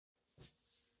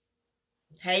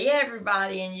Hey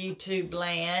everybody in YouTube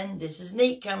land, this is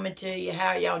Neat coming to you.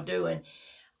 How y'all doing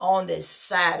on this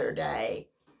Saturday?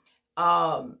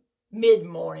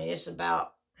 Mid-morning. It's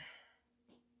about,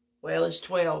 well, it's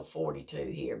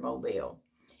 12:42 here, Mobile.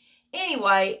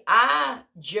 Anyway, I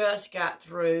just got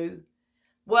through.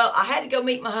 Well, I had to go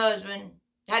meet my husband.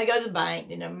 I had to go to the bank.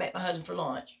 Then I met my husband for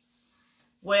lunch.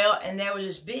 Well, and there was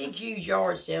this big, huge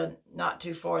yard sale not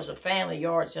too far. It's a family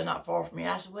yard sale not far from me.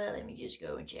 I said, well, let me just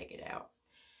go and check it out.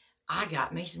 I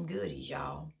got me some goodies,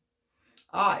 y'all.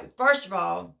 All right, first of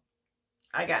all,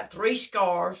 I got 3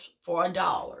 scarves for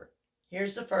 $1.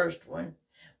 Here's the first one,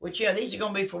 which, these are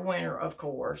going to be for winter, of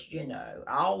course,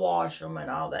 I'll wash them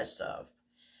and all that stuff.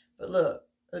 But look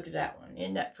at that one.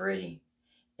 Isn't that pretty?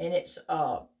 And it's,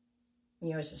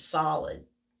 it's a solid,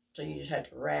 so you just have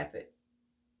to wrap it,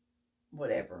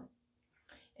 whatever.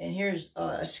 And here's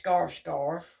a scarf.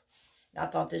 And I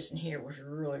thought this in here was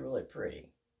really, really pretty.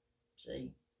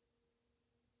 See?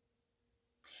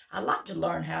 I like to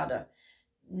learn how to,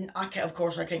 of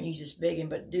course, I can't use this big one,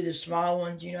 but do the small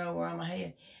ones, around my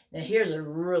head. Now, here's a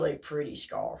really pretty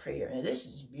scarf here. Now, this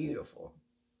is beautiful.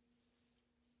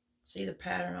 See the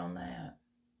pattern on that?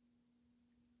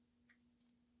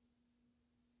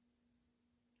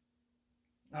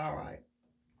 All right.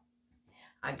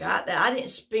 I got that. I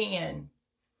didn't spend,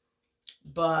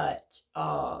 but,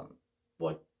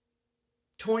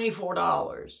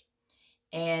 $24.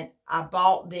 And I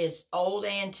bought this old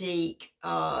antique,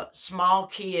 small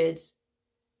kids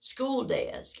school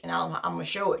desk. And I'm going to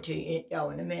show it to you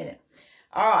in a minute.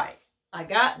 All right. I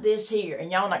got this here.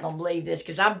 And y'all not going to believe this,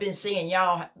 because I've been seeing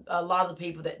y'all, a lot of the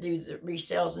people that do the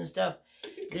resales and stuff.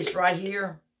 This right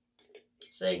here.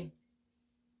 See?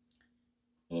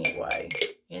 Anyway,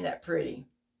 isn't that pretty?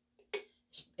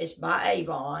 It's by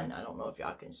Avon. I don't know if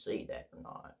y'all can see that or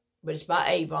not. But it's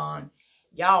by Avon.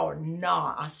 Y'all are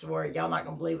not, I swear, y'all not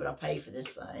going to believe what I paid for this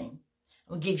thing. I'm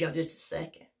going to give y'all just a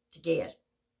second to guess.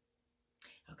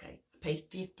 Okay, I paid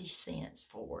 50 cents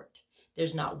for it.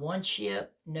 There's not one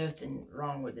chip, nothing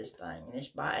wrong with this thing. And it's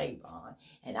by Avon,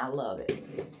 and I love it.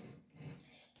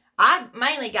 I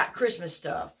mainly got Christmas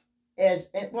stuff.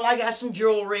 Well, I got some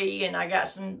jewelry, and I got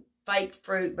some fake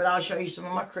fruit, but I'll show you some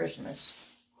of my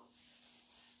Christmas.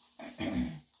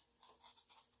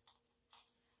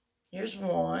 Here's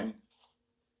one.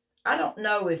 I don't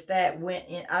know if that went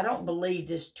in. I don't believe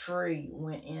this tree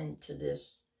went into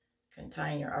this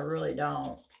container. I really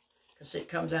don't. Because it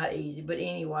comes out easy. But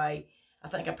anyway, I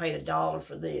think I paid $1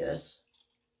 for this.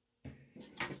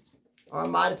 Or I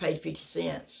might have paid 50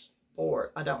 cents for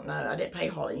it. I don't know. I didn't pay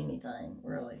hardly anything,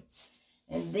 really.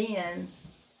 And then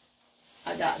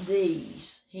I got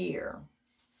these here.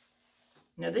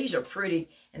 Now, these are pretty.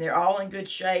 And they're all in good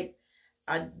shape.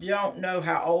 I don't know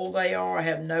how old they are. I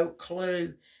have no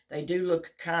clue. They do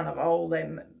look kind of old. They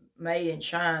made in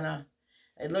China.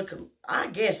 They look, I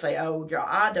guess they old, y'all.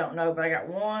 I don't know, but I got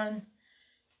one.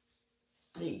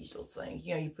 These little things.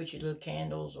 You put your little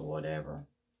candles or whatever.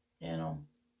 You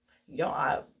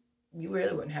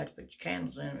really wouldn't have to put your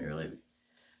candles in. It really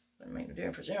wouldn't make no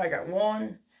difference. Anyway, I got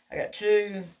one. I got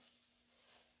two.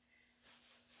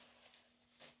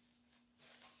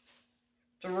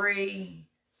 3.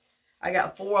 I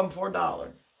got 4 of them for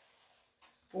 $1.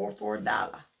 4 for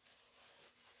 $1.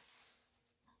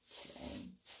 Okay.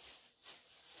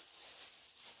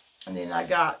 And then I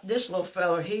got this little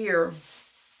fella here.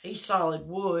 He's solid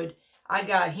wood. I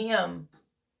got him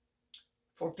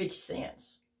for 50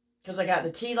 cents. Because I got the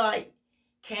tea light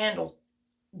candle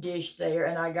dish there.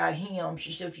 And I got him.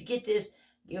 She said, if you get this,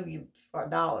 I'll give you for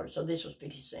 $1. So this was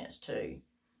 50 cents too.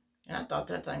 And I thought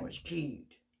that thing was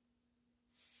cute.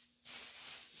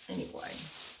 Anyway,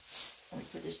 let me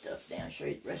put this stuff down and show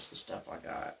you the rest of the stuff I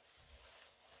got.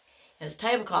 And this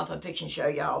tablecloth I'm fixing to show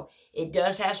y'all, it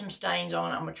does have some stains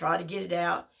on it. I'm going to try to get it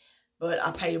out, but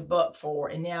I paid $1 for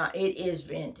it, and now it is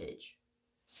vintage.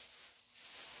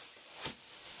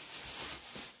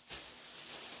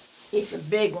 It's a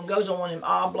big one. Goes on one of them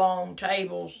oblong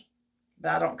tables,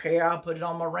 but I don't care. I'll put it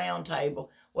on my round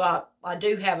table. Well, I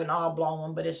do have an oblong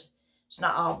one, but it's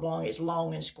not oblong. It's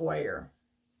long and square.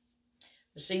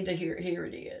 See here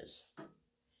it is.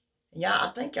 Yeah,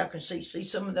 I think y'all can see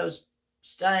some of those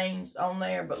stains on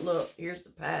there, but look, here's the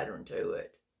pattern to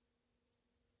it.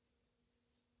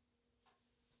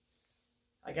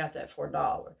 I got that for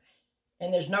 $1.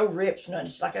 And there's no rips, nothing.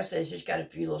 It's, like I said, it's just got a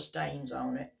few little stains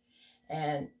on it.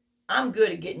 And I'm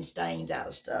good at getting stains out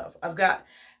of stuff.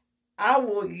 I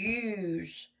will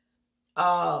use,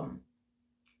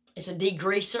 it's a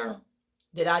degreaser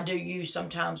that I do use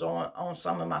sometimes on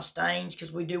some of my stains,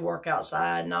 because we do work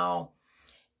outside and all,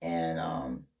 and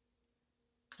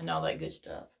all that good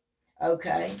stuff.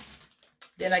 Okay.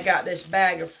 Then I got this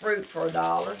bag of fruit for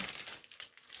 $1.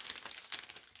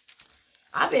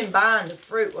 I've been buying the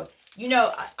fruit. You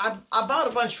know, I bought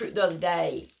a bunch of fruit the other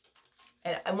day.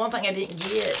 And one thing I didn't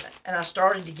get, and I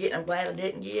started to get, and I'm glad I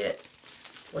didn't get,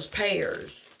 was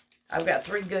pears. I've got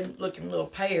 3 good-looking little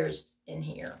pears in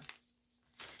here.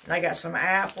 And I got some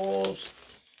apples.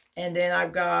 And then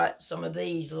I've got some of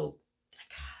these little,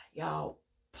 y'all,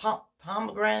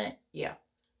 pomegranate. Yeah,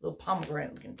 little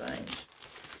pomegranate-looking things.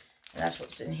 And that's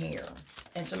what's in here.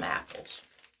 And some apples.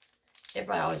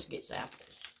 Everybody always gets apples.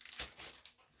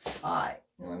 Alright,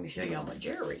 let me show y'all my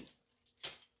jewelry.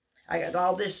 I got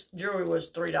all this jewelry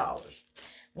was $3.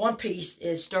 One piece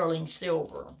is sterling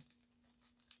silver.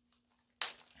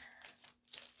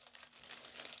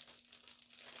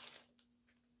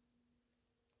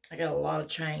 I got a lot of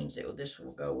chains that this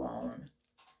will go on.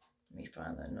 Let me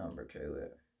find the number to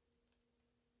it.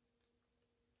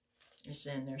 It's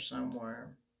in there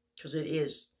somewhere. Because it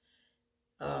is,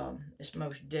 it's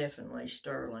most definitely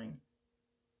sterling.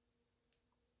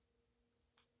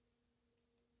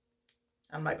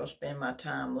 I'm not going to spend my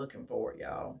time looking for it,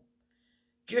 y'all.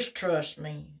 Just trust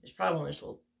me. It's probably on this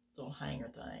little hanger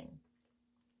thing.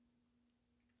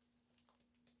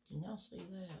 Can y'all see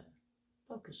that?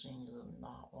 Focus in, you little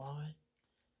knotwad.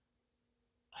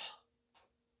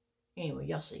 Anyway,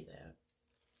 y'all see that.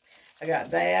 I got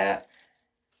that.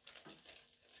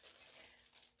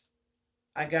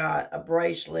 I got a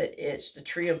bracelet. It's the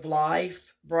Tree of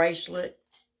Life bracelet.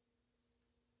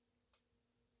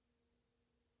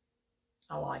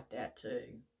 I like that too.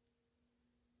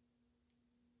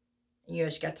 You know,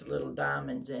 it's got the little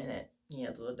diamonds in it. You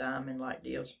know, the little diamond-like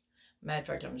deals. Matter of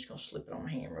fact, I'm just going to slip it on my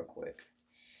hand real quick.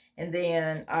 And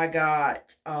then I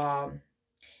got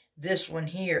this one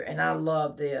here, and I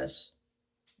love this.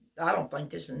 I don't think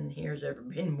this in here has ever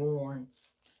been worn.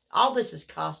 All this is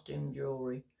costume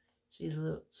jewelry. See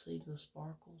the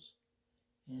sparkles?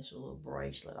 And it's a little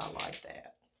bracelet. I like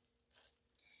that.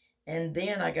 And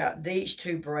then I got these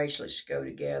 2 bracelets go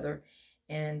together.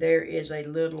 And there is a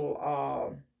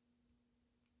little,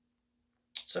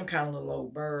 some kind of little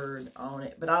old bird on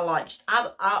it. But I like,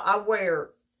 I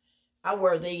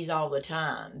wear these all the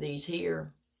time. These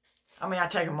here. I mean, I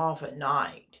take them off at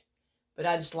night. But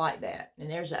I just like that.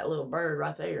 And there's that little bird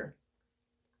right there.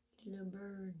 Little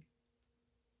bird.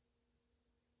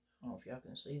 I don't know if y'all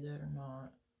can see that or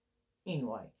not.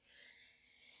 Anyway.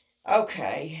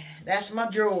 Okay. That's my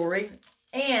jewelry.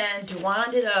 And to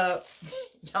wind it up,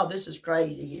 y'all, this is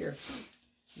crazy here.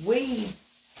 We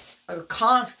are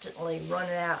constantly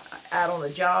running out on the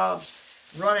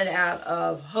jobs, running out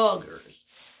of huggers.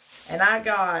 And I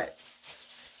got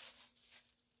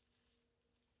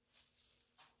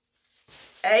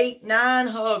 8, 9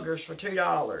 huggers for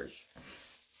 $2.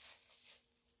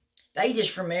 They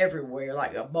just from everywhere,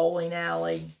 like a bowling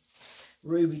alley,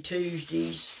 Ruby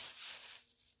Tuesdays,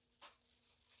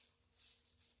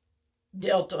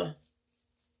 Delta.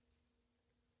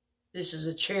 This is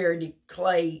a charity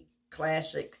clay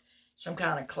classic, some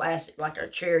kind of classic, like a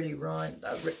charity run,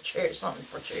 something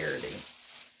for charity.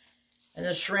 And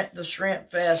the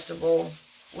shrimp festival.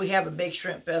 We have a big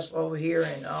shrimp festival over here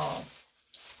in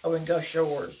Gulf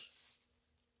Shores.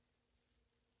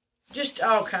 Just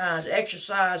all kinds.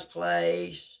 Exercise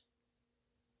place.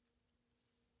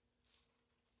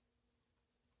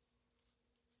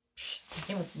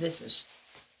 This is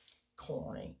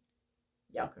corny.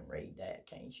 Y'all can read that,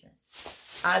 can't you?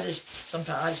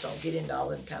 Sometimes I just don't get into all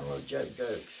them kind of little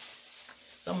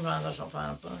jokes. Sometimes I just don't find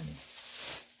them funny.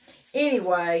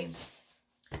 Anyway,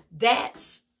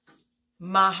 that's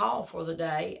my haul for the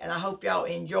day. And I hope y'all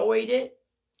enjoyed it.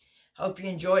 Hope you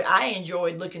enjoyed. I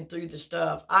enjoyed looking through the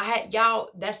stuff.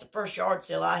 That's the first yard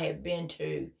sale I have been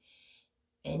to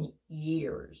in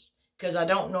years. Because I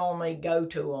don't normally go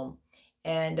to them.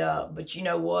 And, but you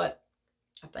know what?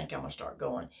 I think I'm going to start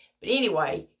going. But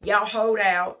anyway, y'all hold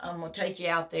out. I'm going to take you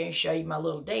out there and show you my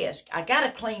little desk. I got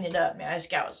to clean it up now. It's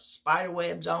got spider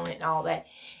webs on it and all that.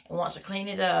 And once I clean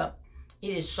it up,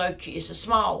 it is so cute. It's a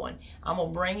small one. I'm going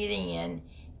to bring it in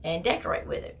and decorate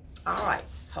with it. All right,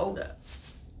 hold up.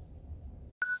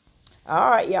 All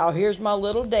right, y'all, here's my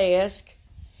little desk.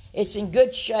 It's in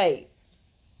good shape.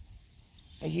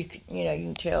 As you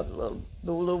can tell the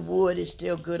little wood is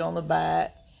still good on the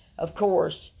back. Of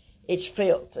course, it's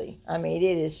filthy. I mean,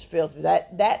 it is filthy.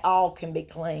 That all can be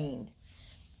cleaned.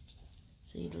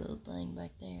 See the little thing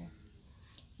back there?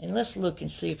 And let's look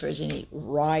and see if there's any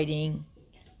writing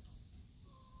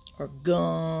or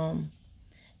gum.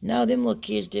 No, them little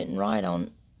kids didn't write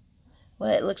on.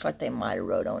 Well, it looks like they might have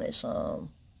wrote on it some.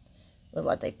 Look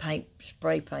like they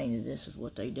spray painted this is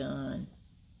what they done.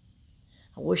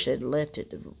 I wish they'd left it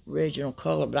the original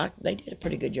color, but they did a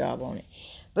pretty good job on it.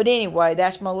 But anyway,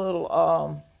 that's my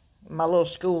little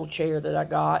school chair that I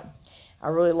got. I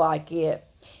really like it.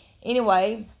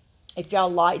 Anyway, if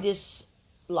y'all like this,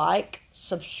 like,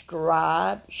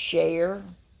 subscribe, share.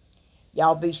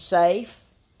 Y'all be safe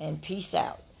and peace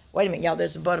out. Wait a minute, y'all,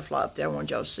 there's a butterfly up there. I want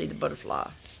y'all to see the butterfly.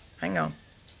 Hang on.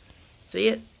 See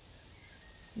it?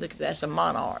 Look, that's a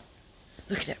monarch.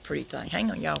 Look at that pretty thing.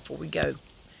 Hang on, y'all, before we go.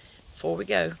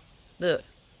 Look.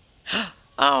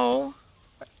 Oh,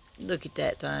 look at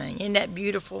that thing. Isn't that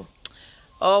beautiful?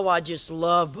 Oh, I just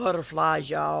love butterflies,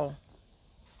 y'all.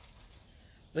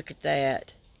 Look at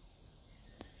that.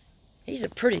 He's a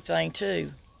pretty thing,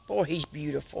 too. Boy, he's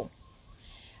beautiful.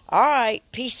 All right,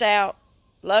 peace out.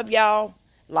 Love y'all.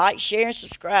 Like, share, and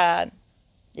subscribe.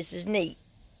 This is Neat.